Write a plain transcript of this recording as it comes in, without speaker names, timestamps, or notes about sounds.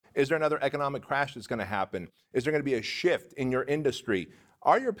Is there another economic crash that's going to happen? Is there going to be a shift in your industry?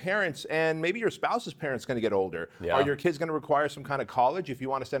 Are your parents and maybe your spouse's parents going to get older? Yeah. Are your kids going to require some kind of college if you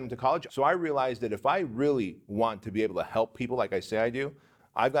want to send them to college? So I realized that if I really want to be able to help people like I say I do,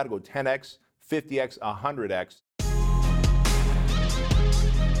 I've got to go 10x, 50x, 100x.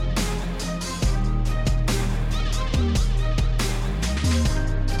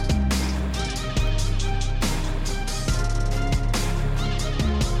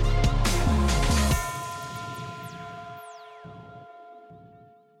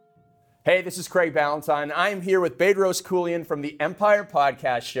 Hey, this is Craig Ballantyne. I'm here with Bedros Keuilian from the Empire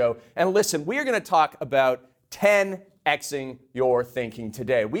Podcast Show. And listen, we are going to talk about 10xing your thinking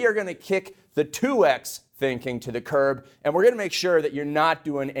today. We are going to kick the 2x thinking to the curb, and we're going to make sure that you're not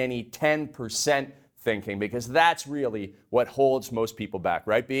doing any 10% thinking, because that's really what holds most people back,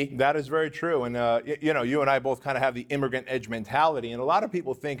 right, B? That is very true. And, you and I both kind of have the immigrant edge mentality. And a lot of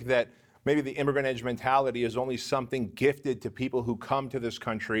people think that maybe the immigrant edge mentality is only something gifted to people who come to this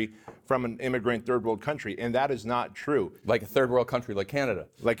country from an immigrant third world country. And that is not true. Like a third world country like Canada.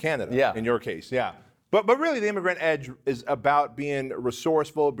 Like Canada, yeah. In your case, yeah. But really, the immigrant edge is about being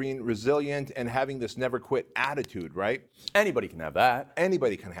resourceful, being resilient, and having this never quit attitude, right? Anybody can have that.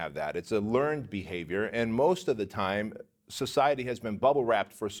 Anybody can have that. It's a learned behavior. And most of the time, society has been bubble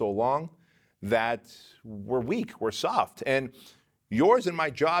wrapped for so long that we're weak, we're soft. And yours and my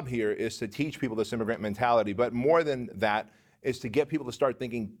job here is to teach people this immigrant mentality, but more than that is to get people to start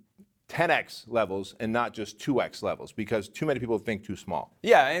thinking 10x levels and not just 2x levels, because too many people think too small.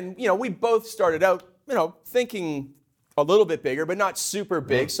 Yeah, and we both started out, thinking a little bit bigger, but not super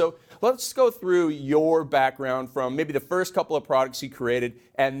big. So let's go through your background from maybe the first couple of products you created,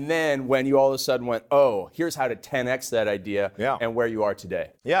 and then when you all of a sudden went, oh, here's how to 10x that idea, and where you are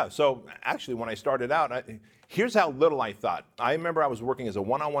today. Yeah, so actually when I started out, here's how little I thought. I remember I was working as a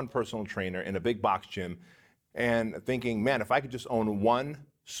one-on-one personal trainer in a big box gym and thinking, man, if I could just own one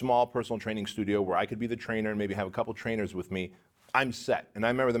small personal training studio where I could be the trainer and maybe have a couple trainers with me, I'm set. And I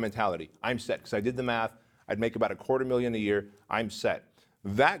remember the mentality, I'm set, because I did the math. I'd make about $250,000 a year. I'm set.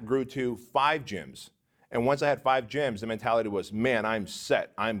 That grew to 5 gyms. And once I had 5 gyms, the mentality was, man, I'm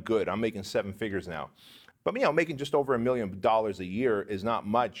set. I'm good. I'm making 7 figures now. But making just over $1 million a year is not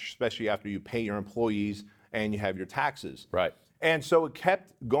much, especially after you pay your employees and you have your taxes. Right. And so it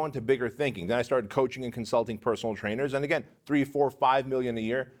kept going to bigger thinking. Then I started coaching and consulting personal trainers. And again, 3, 4, 5 million a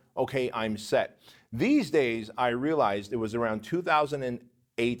year. Okay, I'm set. These days, I realized it was around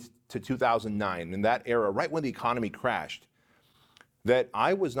 2008 to 2009, in that era, right when the economy crashed, that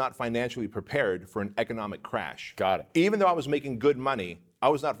I was not financially prepared for an economic crash. Got it. Even though I was making good money, I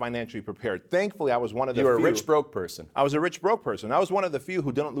was not financially prepared. Thankfully, I was one of the few. You were a rich broke person. I was a rich broke person. I was one of the few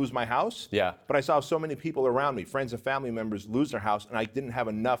who didn't lose my house. Yeah. But I saw so many people around me, friends and family members, lose their house, and I didn't have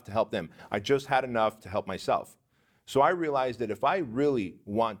enough to help them. I just had enough to help myself. So I realized that if I really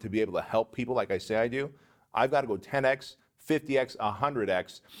want to be able to help people like I say I do, I've got to go 10x, 50x,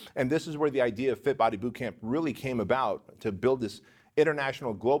 100x. And this is where the idea of Fit Body Bootcamp really came about, to build this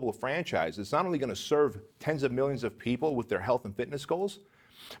international global franchise. It's not only going to serve tens of millions of people with their health and fitness goals,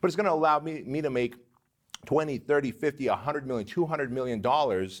 but it's going to allow me to make 20, 30, 50, 100 million, $200 million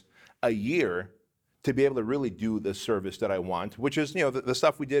a year to be able to really do the service that I want, which is, the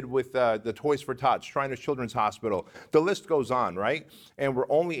stuff we did with the Toys for Tots, Shriners Children's Hospital. The list goes on, right? And we're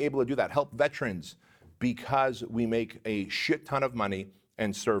only able to do that, help veterans, because we make a shit ton of money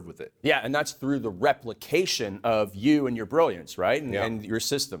and serve with it. Yeah, and that's through the replication of you and your brilliance, right? And your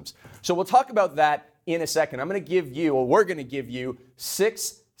systems. So we'll talk about that in a second. We're going to give you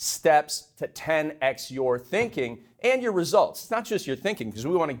 6 steps to 10x your thinking and your results. It's not just your thinking, because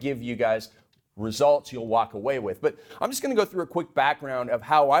we want to give you guys results you'll walk away with. But I'm just going to go through a quick background of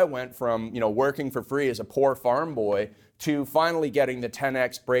how I went from, working for free as a poor farm boy to finally getting the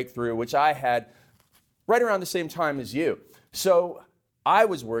 10x breakthrough, which I had right around the same time as you. So I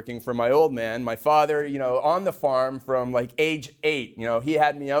was working for my old man, my father, on the farm from like age 8. He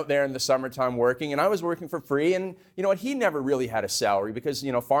had me out there in the summertime working, and I was working for free. And he never really had a salary, because,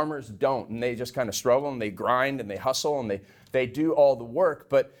 farmers don't, and they just kind of struggle, and they grind, and they hustle, and they do all the work.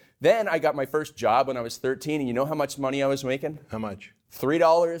 But then I got my first job when I was 13, and you know how much money I was making? How much?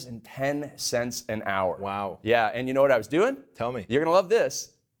 $3.10 an hour. Wow. Yeah, and you know what I was doing? Tell me. You're going to love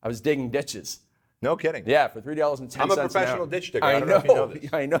this. I was digging ditches. No kidding. Yeah, for $3.10 I'm a professional ditch digger. I don't know if you know this.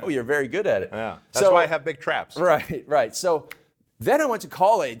 I know, you're very good at it. Yeah, that's why I have big traps. Right. So then I went to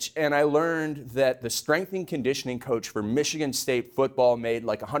college, and I learned that the strength and conditioning coach for Michigan State football made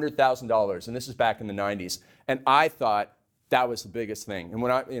like $100,000, and this is back in the 90s. And I thought that was the biggest thing. And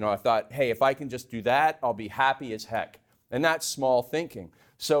when I thought, hey, if I can just do that, I'll be happy as heck. And that's small thinking.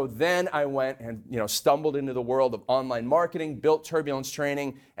 So then I went and stumbled into the world of online marketing, built Turbulence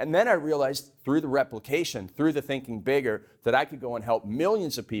Training, and then I realized through the replication, through the thinking bigger, that I could go and help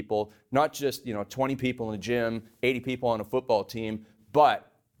millions of people, not just 20 people in a gym, 80 people on a football team,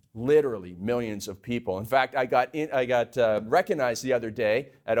 but literally millions of people. In fact, I got recognized the other day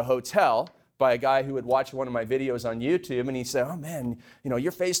at a hotel by a guy who had watched one of my videos on YouTube, and he said, "Oh man,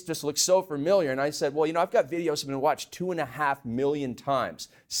 your face just looks so familiar." And I said, "Well, I've got videos that have been watched 2.5 million times,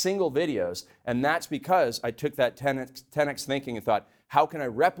 single videos, and that's because I took that 10x thinking and thought, how can I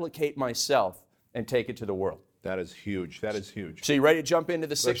replicate myself and take it to the world?" That is huge. That is huge. So you ready to jump into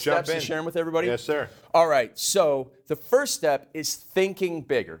the 6 steps and share them with everybody? Yes, sir. All right. So the first step is thinking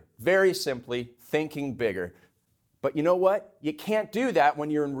bigger. Very simply, thinking bigger. But you know what? You can't do that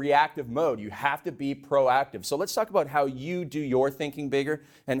when you're in reactive mode. You have to be proactive. So let's talk about how you do your thinking bigger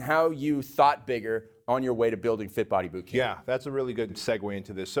and how you thought bigger on your way to building Fit Body Bootcamp. Yeah, that's a really good segue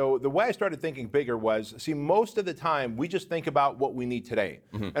into this. So the way I started thinking bigger was, most of the time we just think about what we need today.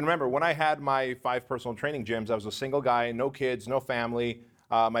 And remember, when I had my 5 personal training gyms, I was a single guy, no kids, no family.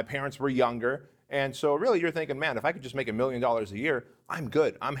 My parents were younger. And so really you're thinking, man, if I could just make $1 million a year, I'm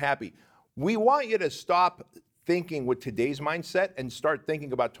good, I'm happy. We want you to stop thinking with today's mindset and start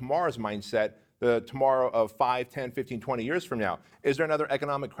thinking about tomorrow's mindset, the tomorrow of 5, 10, 15, 20 years from now. Is there another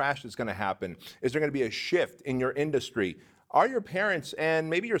economic crash that's going to happen? Is there going to be a shift in your industry? Are your parents and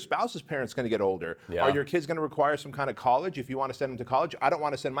maybe your spouse's parents going to get older? Yeah. Are your kids going to require some kind of college if you want to send them to college? I don't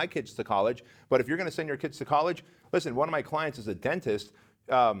want to send my kids to college, but if you're going to send your kids to college, listen, one of my clients is a dentist.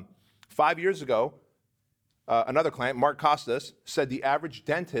 5 years ago, another client, Mark Costas, said the average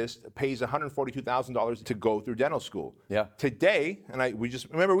dentist pays $142,000 to go through dental school. Yeah. Today, and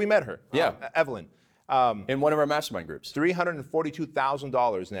we met her. Yeah. Evelyn. In one of our mastermind groups.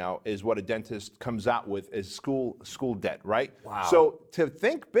 $342,000 now is what a dentist comes out with as school debt, right? Wow. So to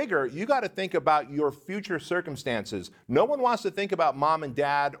think bigger, you got to think about your future circumstances. No one wants to think about mom and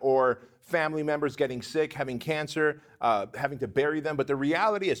dad or family members getting sick, having cancer, having to bury them. But the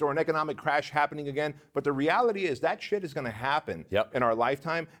reality is, or an economic crash happening again, but the reality is that shit is going to happen in our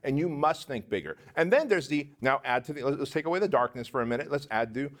lifetime, and you must think bigger. And then there's let's take away the darkness for a minute. Let's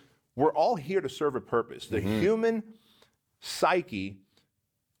we're all here to serve a purpose. The human psyche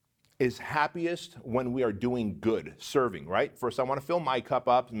is happiest when we are doing good, serving, right? First, I want to fill my cup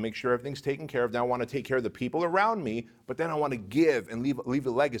up and make sure everything's taken care of. Then I want to take care of the people around me, but then I want to give and leave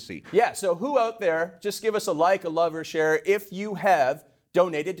a legacy. Yeah, so who out there, just give us a like, a love, or share if you have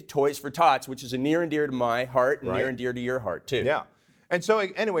donated to Toys for Tots, which is a near and dear to my heart and near and dear to your heart too. Yeah. And so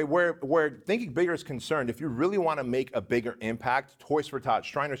anyway, where thinking bigger is concerned, if you really want to make a bigger impact, Toys for Tots,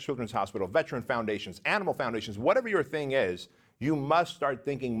 Shriners Children's Hospital, veteran foundations, animal foundations, whatever your thing is, you must start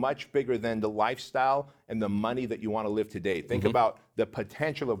thinking much bigger than the lifestyle and the money that you want to live today. Think about the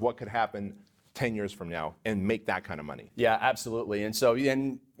potential of what could happen 10 years from now and make that kind of money. Yeah, absolutely. And so,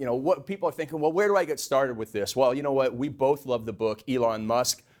 what people are thinking, well, where do I get started with this? Well, you know what? We both love the book, Elon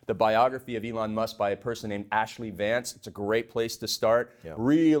Musk, the biography of Elon Musk by a person named Ashley Vance. It's a great place to start. Yeah.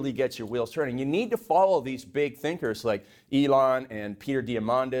 Really gets your wheels turning. You need to follow these big thinkers like Elon and Peter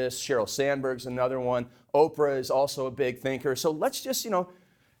Diamandis. Sheryl Sandberg's another one. Oprah is also a big thinker. So let's just,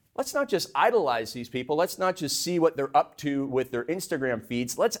 let's not just idolize these people. Let's not just see what they're up to with their Instagram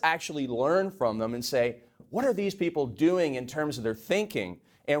feeds. Let's actually learn from them and say, what are these people doing in terms of their thinking?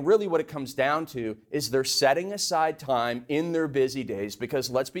 And really what it comes down to is they're setting aside time in their busy days, because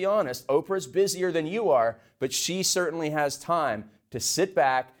let's be honest, Oprah's busier than you are, but she certainly has time to sit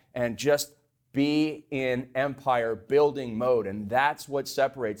back and just be in empire building mode. And that's what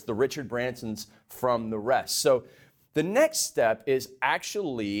separates the Richard Bransons from the rest. So the next step is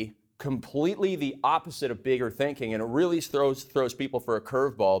actually completely the opposite of bigger thinking, and it really throws people for a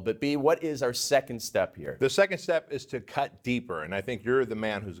curveball. But B, what is our second step here? The second step is to cut deeper, and I think you're the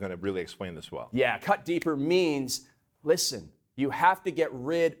man who's going to really explain this well. Yeah, cut deeper means, listen, you have to get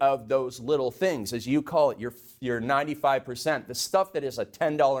rid of those little things, as you call it, your 95%, the stuff that is a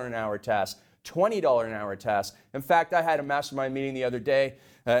 $10 an hour task, $20 an hour task. In fact, I had a mastermind meeting the other day,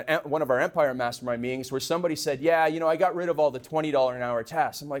 one of our Empire mastermind meetings, where somebody said, yeah, I got rid of all the $20 an hour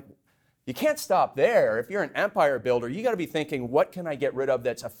tasks. I'm like, you can't stop there. If you're an empire builder, you got to be thinking, what can I get rid of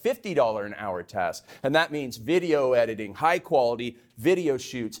that's a $50 an hour task? And that means video editing, high quality video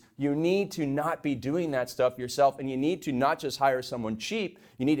shoots. You need to not be doing that stuff yourself, and you need to not just hire someone cheap,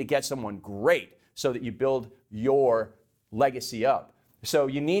 you need to get someone great so that you build your legacy up. So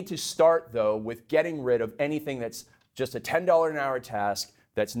you need to start, though, with getting rid of anything that's just a $10 an hour task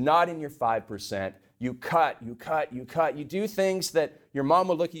that's not in your 5%. You cut. You do things that your mom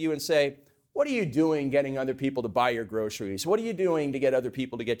would look at you and say, What are you doing getting other people to buy your groceries? What are you doing to get other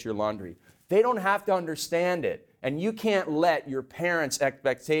people to get your laundry? They don't have to understand it. And you can't let your parents'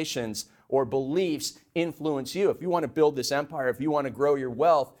 expectations or beliefs influence you. If you want to build this empire, if you want to grow your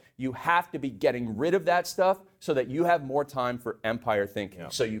wealth, you have to be getting rid of that stuff so that you have more time for empire thinking. Yeah.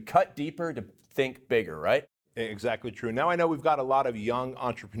 So you cut deeper to think bigger, right? Exactly true. Now I know we've got a lot of young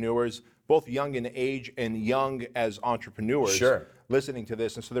entrepreneurs, both young in age and young as entrepreneurs, listening to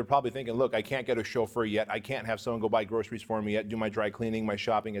this. And so they're probably thinking, look, I can't get a chauffeur yet. I can't have someone go buy groceries for me yet, do my dry cleaning, my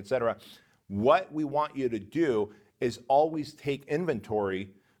shopping, etc. What we want you to do is always take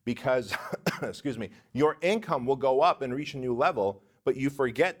inventory because, excuse me, your income will go up and reach a new level, but you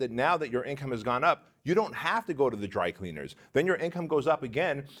forget that now that your income has gone up, you don't have to go to the dry cleaners. Then your income goes up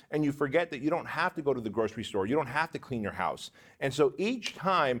again, and you forget that you don't have to go to the grocery store. You don't have to clean your house. And so each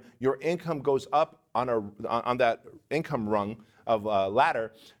time your income goes up on that income rung of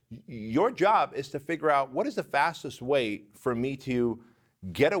ladder, your job is to figure out what is the fastest way for me to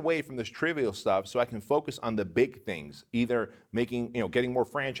get away from this trivial stuff so I can focus on the big things, either getting more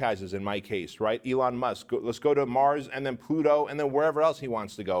franchises in my case, right? Elon Musk, let's go to Mars and then Pluto and then wherever else he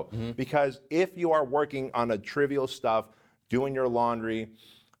wants to go. Mm-hmm. Because if you are working on a trivial stuff, doing your laundry,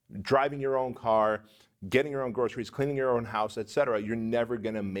 driving your own car, getting your own groceries, cleaning your own house, etc., you're never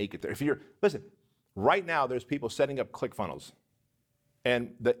gonna make it there. Listen, right now there's people setting up ClickFunnels.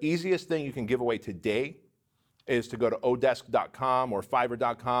 And the easiest thing you can give away today is to go to odesk.com or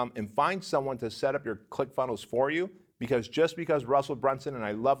fiverr.com and find someone to set up your ClickFunnels for you, because just because Russell Brunson, and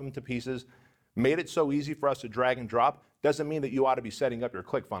I love him to pieces, made it so easy for us to drag and drop, doesn't mean that you ought to be setting up your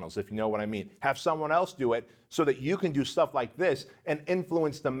ClickFunnels, if you know what I mean. Have someone else do it so that you can do stuff like this and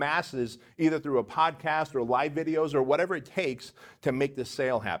influence the masses either through a podcast or live videos or whatever it takes to make this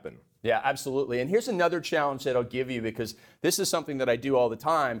sale happen. Yeah, absolutely. And here's another challenge that I'll give you, because this is something that I do all the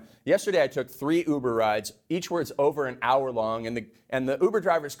time. Yesterday I took 3 Uber rides. Each was over an hour long, and the Uber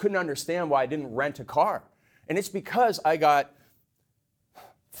drivers couldn't understand why I didn't rent a car. And it's because I got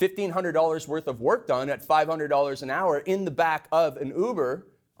 $1,500 worth of work done at $500 an hour in the back of an Uber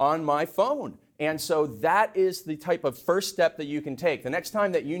on my phone. And so that is the type of first step that you can take. The next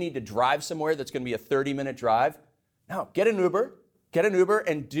time that you need to drive somewhere that's going to be a 30-minute drive, now get an Uber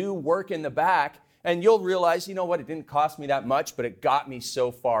and do work in the back, and you'll realize, you know what, it didn't cost me that much, but it got me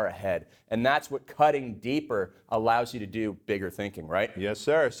so far ahead. And that's what cutting deeper allows you to do, bigger thinking, right? Yes,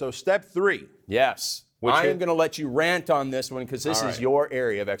 sir. So step 3. Yes. I am going to let you rant on this one because this is your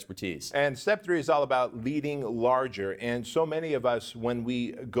area of expertise. And step 3 is all about leading larger. And so many of us, when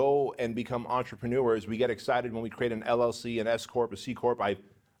we go and become entrepreneurs, we get excited when we create an LLC, an S Corp, a C Corp. I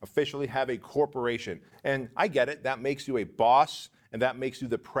officially have a corporation. And I get it. That makes you a boss, and that makes you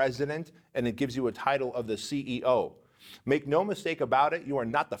the president, and it gives you a title of the CEO. Make no mistake about it, you are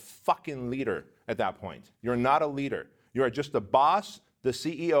not the fucking leader at that point. You're not a leader. You are just the boss, the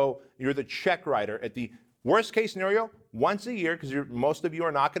CEO, you're the check writer. At the worst case scenario, once a year, because most of you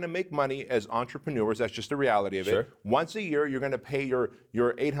are not going to make money as entrepreneurs, that's just the reality of it. Once a year, you're going to pay your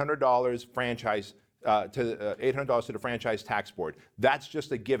 $800 franchise to $800 to the franchise tax board. That's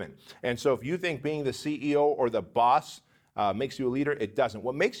just a given. And so if you think being the CEO or the boss makes you a leader, it doesn't.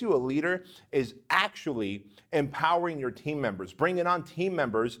 What makes you a leader is actually empowering your team members, bringing on team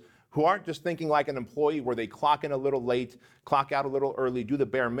members who aren't just thinking like an employee where they clock in a little late, clock out a little early, do the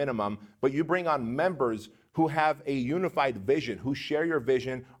bare minimum, but you bring on members who have a unified vision, who share your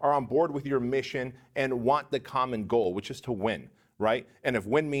vision, are on board with your mission, and want the common goal, which is to win. Right? And if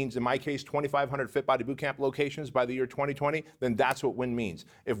win means, in my case, 2,500 Fit Body Bootcamp locations by the year 2020, then that's what win means.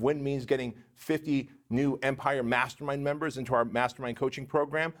 If win means getting 50 new Empire Mastermind members into our Mastermind coaching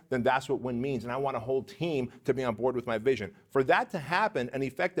program, then that's what win means. And I want a whole team to be on board with my vision. For that to happen, an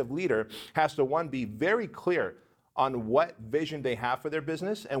effective leader has to, one, be very clear on what vision they have for their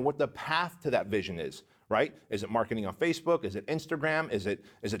business and what the path to that vision is. Right? Is it marketing on Facebook? Is it Instagram? Is it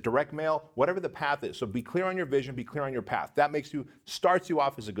direct mail? Whatever the path is. So be clear on your vision, be clear on your path. That starts you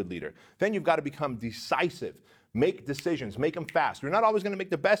off as a good leader. Then you've got to become decisive. Make decisions, make them fast. You're not always going to make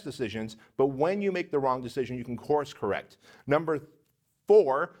the best decisions, but when you make the wrong decision, you can course correct. Number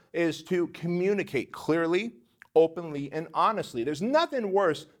 4 is to communicate clearly, openly, and honestly. There's nothing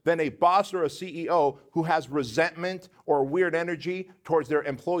worse than a boss or a CEO who has resentment or weird energy towards their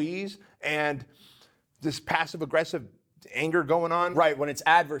employees and this passive-aggressive anger going on. Right, when it's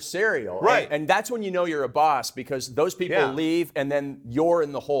adversarial. Right. And that's when you know you're a boss, because those people leave and then you're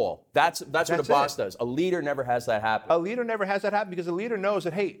in the hole. That's what a boss does. A leader never has that happen. A leader never has that happen because a leader knows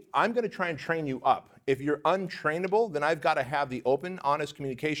that, hey, I'm going to try and train you up. If you're untrainable, then I've got to have the open, honest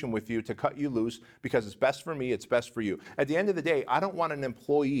communication with you to cut you loose because it's best for me, it's best for you. At the end of the day, I don't want an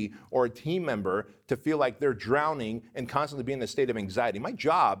employee or a team member to feel like they're drowning and constantly be in a state of anxiety. My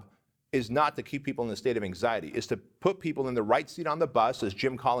job is not to keep people in a state of anxiety. It's to put people in the right seat on the bus, as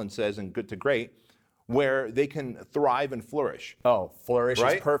Jim Collins says in Good to Great, where they can thrive and flourish. Oh, flourish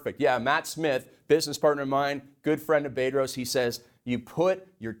Right? is perfect. Yeah, Matt Smith, business partner of mine, good friend of Bedros, he says, you put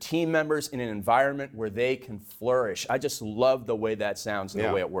your team members in an environment where they can flourish. I just love the way that sounds and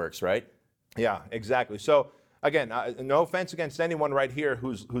the way it works, right? Yeah, exactly. So again, no offense against anyone right here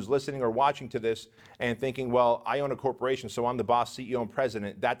who's listening or watching to this and thinking, well, I own a corporation, so I'm the boss, CEO, and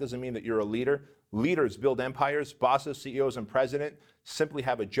president. That doesn't mean that you're a leader. Leaders build empires. Bosses, CEOs, and president simply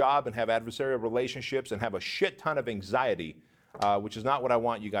have a job and have adversarial relationships and have a shit ton of anxiety, which is not what I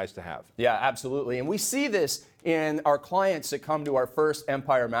want you guys to have. Yeah, absolutely. And we see this in our clients that come to our first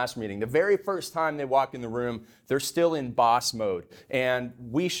Empire Master Meeting. The very first time they walk in the room, they're still in boss mode. And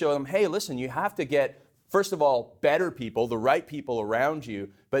we show them, hey, listen, you have to get, first of all, better people, the right people around you,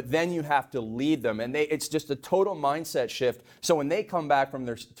 but then you have to lead them. And it's just a total mindset shift. So when they come back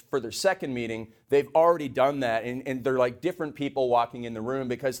for their second meeting, they've already done that. And they're like different people walking in the room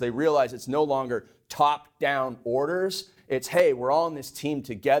because they realize it's no longer top-down orders. It's, hey, we're all in this team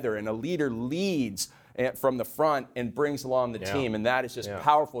together. And a leader leads from the front and brings along the team. And that is just a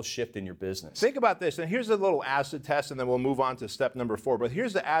powerful shift in your business. Think about this, and here's a little acid test, and then we'll move on to step number 4. But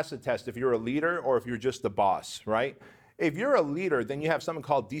here's the acid test if you're a leader or if you're just the boss, right? If you're a leader, then you have something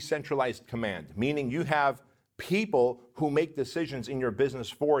called decentralized command, meaning you have people who make decisions in your business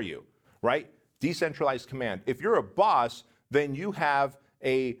for you, right? Decentralized command. If you're a boss, then you have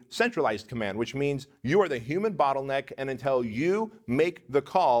a centralized command, which means you are the human bottleneck, and until you make the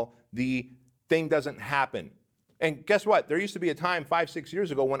call, the thing doesn't happen. And guess what? There used to be a time 5-6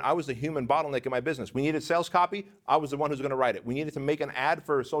 years ago when I was the human bottleneck in my business. We needed sales copy. I was the one who's going to write it. We needed to make an ad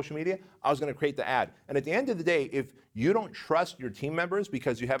for social media. I was going to create the ad. And at the end of the day, if you don't trust your team members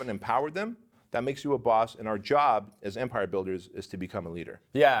because you haven't empowered them, that makes you a boss. And our job as empire builders is to become a leader.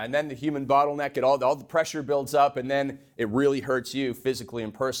 Yeah, and then the human bottleneck, all the pressure builds up, and then it really hurts you physically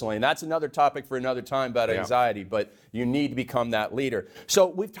and personally. And that's another topic for another time about anxiety, but you need to become that leader. So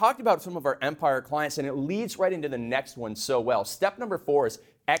we've talked about some of our empire clients, and it leads right into the next one so well. Step number 4 is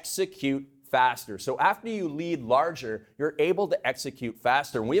execute faster. So after you lead larger, you're able to execute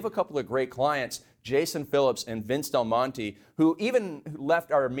faster. And we have a couple of great clients, Jason Phillips and Vince Del Monte, who even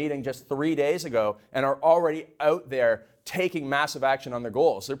left our meeting just 3 days ago and are already out there taking massive action on their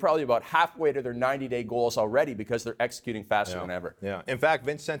goals. They're probably about halfway to their 90-day goals already because they're executing faster than ever. Yeah. In fact,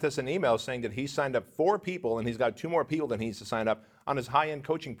 Vince sent us an email saying that he signed up 4 people, and he's got 2 more people that he needs to sign up on his high-end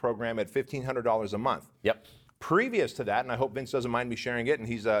coaching program at $1,500 a month. Yep. Previous to that, and I hope Vince doesn't mind me sharing it, and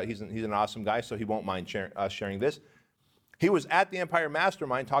he's an awesome guy, so he won't mind sharing this. He was at the Empire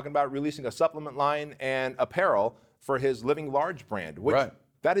Mastermind talking about releasing a supplement line and apparel for his Living Large brand, which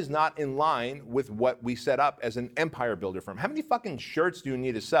that is not in line with what we set up as an empire builder firm. How many fucking shirts do you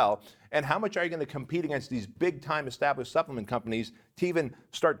need to sell? And how much are you going to compete against these big time established supplement companies to even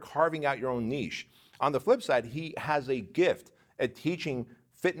start carving out your own niche? On the flip side, he has a gift at teaching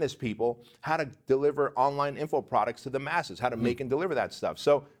fitness people how to deliver online info products to the masses, how to make and deliver that stuff.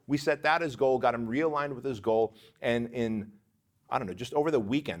 So we set that as goal, got him realigned with his goal, and in, I don't know, just over the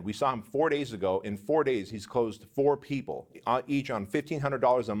weekend, we saw him 4 days ago. In 4 days, he's closed 4 people, each on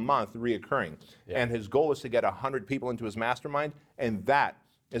 $1,500 a month reoccurring. And his goal is to get 100 people into his mastermind, and that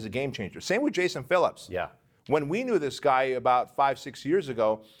is a game changer. Same with Jason Phillips. Yeah. When we knew this guy about 5-6 years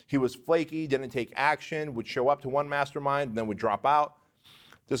ago, he was flaky, didn't take action, would show up to one mastermind, and then would drop out.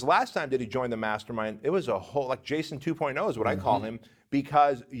 This last time that he joined the mastermind, it was a whole, like Jason 2.0 is what I call him,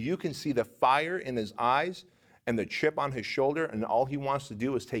 because you can see the fire in his eyes and the chip on his shoulder, and all he wants to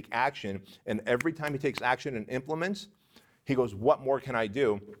do is take action. And every time he takes action and implements, he goes, what more can I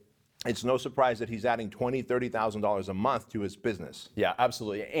do? It's no surprise that he's adding $20,000, $30,000 a month to his business. Yeah,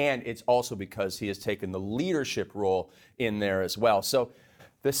 absolutely. And it's also because he has taken the leadership role in there as well. So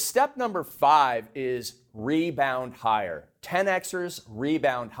the step number 5 is rebound higher. 10Xers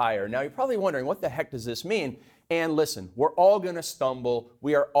rebound higher. Now you're probably wondering, what the heck does this mean? And listen, we're all going to stumble.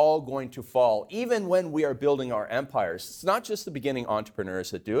 We are all going to fall, even when we are building our empires. It's not just the beginning entrepreneurs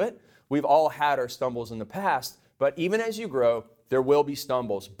that do it. We've all had our stumbles in the past, but even as you grow, there will be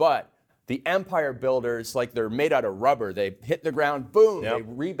stumbles. But the empire builders, like they're made out of rubber. They hit the ground, boom, they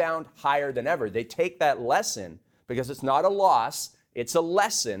rebound higher than ever. They take that lesson, because it's not a loss, it's a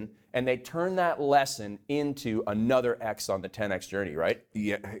lesson, and they turn that lesson into another X on the 10X journey, right?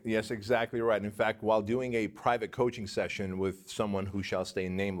 Yeah, yes, exactly right. In fact, while doing a private coaching session with someone who shall stay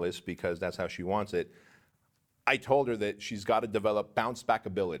nameless because that's how she wants it, I told her that she's got to develop bounce back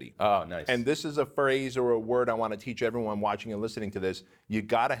ability. Oh, nice. And this is a phrase or a word I want to teach everyone watching and listening to this. You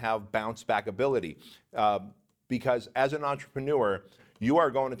got to have bounce back ability because as an entrepreneur, you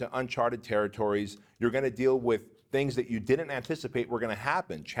are going into uncharted territories. You're going to deal with things that you didn't anticipate were going to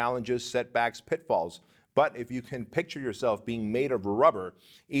happen, challenges, setbacks, pitfalls. But if you can picture yourself being made of rubber,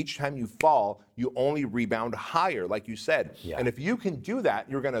 each time you fall, you only rebound higher, like you said. Yeah. And if you can do that,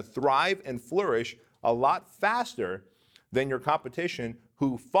 you're going to thrive and flourish a lot faster than your competition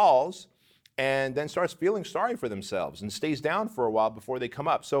who falls and then starts feeling sorry for themselves and stays down for a while before they come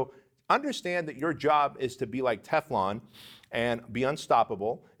up. So understand that your job is to be like Teflon and be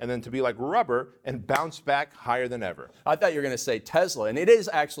unstoppable, and then to be like rubber and bounce back higher than ever. I thought you were going to say Tesla, and it is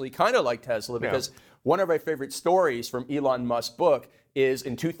actually kind of like Tesla because one of my favorite stories from Elon Musk's book is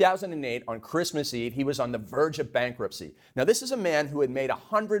in 2008 on Christmas Eve, he was on the verge of bankruptcy. Now, this is a man who had made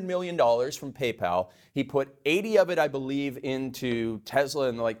 $100 million from PayPal. He put 80 of it, I believe, into Tesla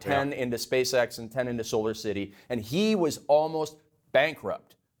and like 10 into SpaceX and 10 into SolarCity, and he was almost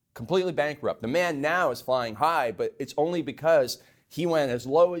bankrupt, completely bankrupt. The man now is flying high, but it's only because he went as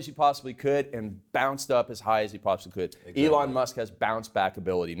low as he possibly could and bounced up as high as he possibly could. Exactly. Elon Musk has bounce back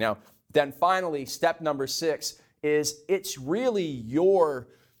ability. Now, then finally, step number 6 is it's really your,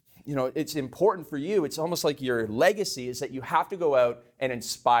 it's important for you. It's almost like your legacy is that you have to go out and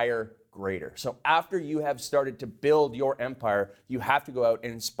inspire greater. So after you have started to build your empire, you have to go out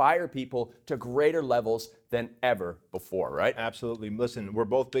and inspire people to greater levels than ever before, right? Absolutely. Listen, we're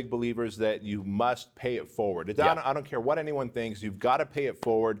both big believers that you must pay it forward. I don't care what anyone thinks, you've got to pay it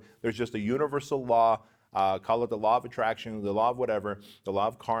forward. There's just a universal law. Call it the law of attraction, the law of whatever, the law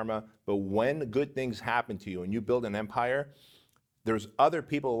of karma. But when good things happen to you and you build an empire, there's other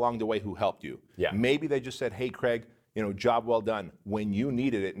people along the way who helped you. Yeah. Maybe they just said, hey, Craig, job well done when you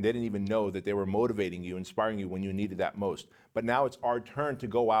needed it, and they didn't even know that they were motivating you, inspiring you when you needed that most. But now it's our turn to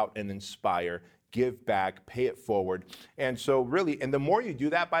go out and inspire, give back, pay it forward. And so really, and the more you do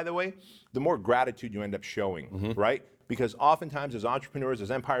that, by the way, the more gratitude you end up showing, right? Because oftentimes as entrepreneurs,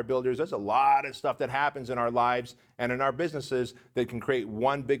 as empire builders, there's a lot of stuff that happens in our lives and in our businesses that can create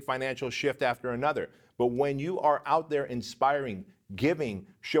one big financial shift after another. But when you are out there inspiring, giving,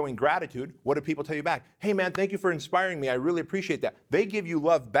 showing gratitude, what do people tell you back? Hey man, thank you for inspiring me. I really appreciate that. They give you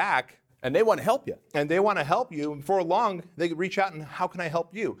love back. And they want to help you. And they want to help you. And for long, they reach out and how can I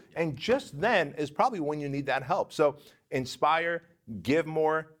help you? And just then is probably when you need that help. So inspire, give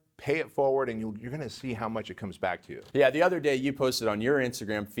more, pay it forward, and you're going to see how much it comes back to you. Yeah, the other day you posted on your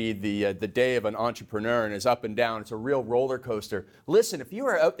Instagram feed the day of an entrepreneur, and it's up and down. It's a real roller coaster. Listen, if you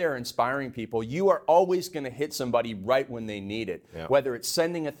are out there inspiring people, you are always going to hit somebody right when they need it. Yeah. Whether it's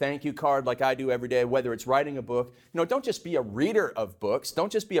sending a thank you card like I do every day, whether it's writing a book. Don't just be a reader of books.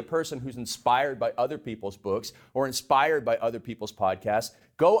 Don't just be a person who's inspired by other people's books or inspired by other people's podcasts.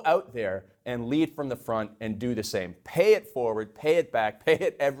 Go out there and lead from the front and do the same. Pay it forward, pay it back, pay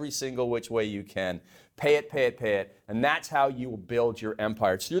it every single which way you can. Pay it, pay it, pay it. And that's how you will build your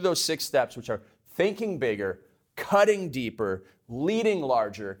empire. It's through those 6 steps, which are thinking bigger, cutting deeper, leading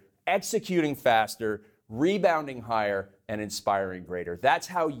larger, executing faster, rebounding higher, and inspiring greater. That's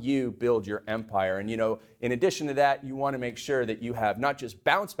how you build your empire. And in addition to that, you want to make sure that you have not just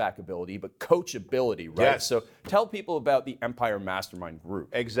bounce back ability, but coachability, right? Yes. So tell people about the Empire Mastermind Group.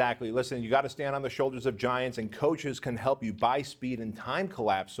 Exactly. Listen, you got to stand on the shoulders of giants, and coaches can help you buy speed and time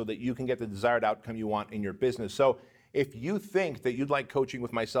collapse so that you can get the desired outcome you want in your business. So if you think that you'd like coaching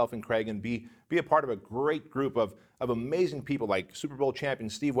with myself and Craig and be a part of a great group of amazing people like Super Bowl champion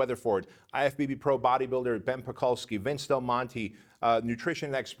Steve Weatherford, IFBB pro bodybuilder Ben Pekulski, Vince Del Monte,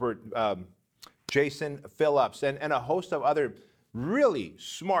 nutrition expert Jason Phillips, and a host of other really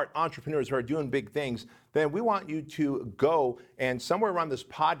smart entrepreneurs who are doing big things, then we want you to go and somewhere around this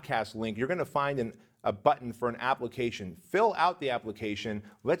podcast link, you're going to find a button for an application. Fill out the application.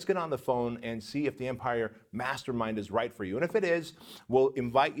 Let's get on the phone and see if the Empire Mastermind is right for you. And if it is, we'll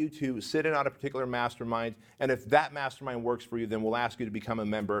invite you to sit in on a particular mastermind. And if that mastermind works for you, then we'll ask you to become a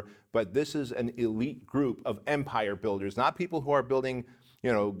member. But this is an elite group of empire builders, not people who are building,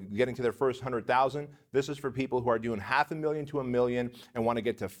 getting to their first 100,000. This is for people who are doing $500,000 to $1 million and want to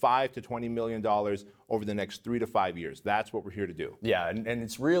get to $5 to $20 million over the next 3 to 5 years. That's what we're here to do. Yeah, and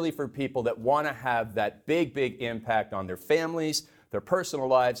it's really for people that want to have that big, big impact on their families, their personal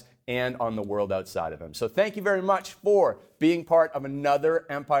lives, and on the world outside of them. So thank you very much for being part of another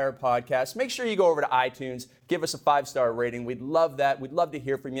Empire podcast. Make sure you go over to iTunes, give us a 5-star rating. We'd love that. We'd love to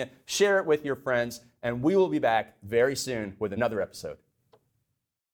hear from you. Share it with your friends, and we will be back very soon with another episode.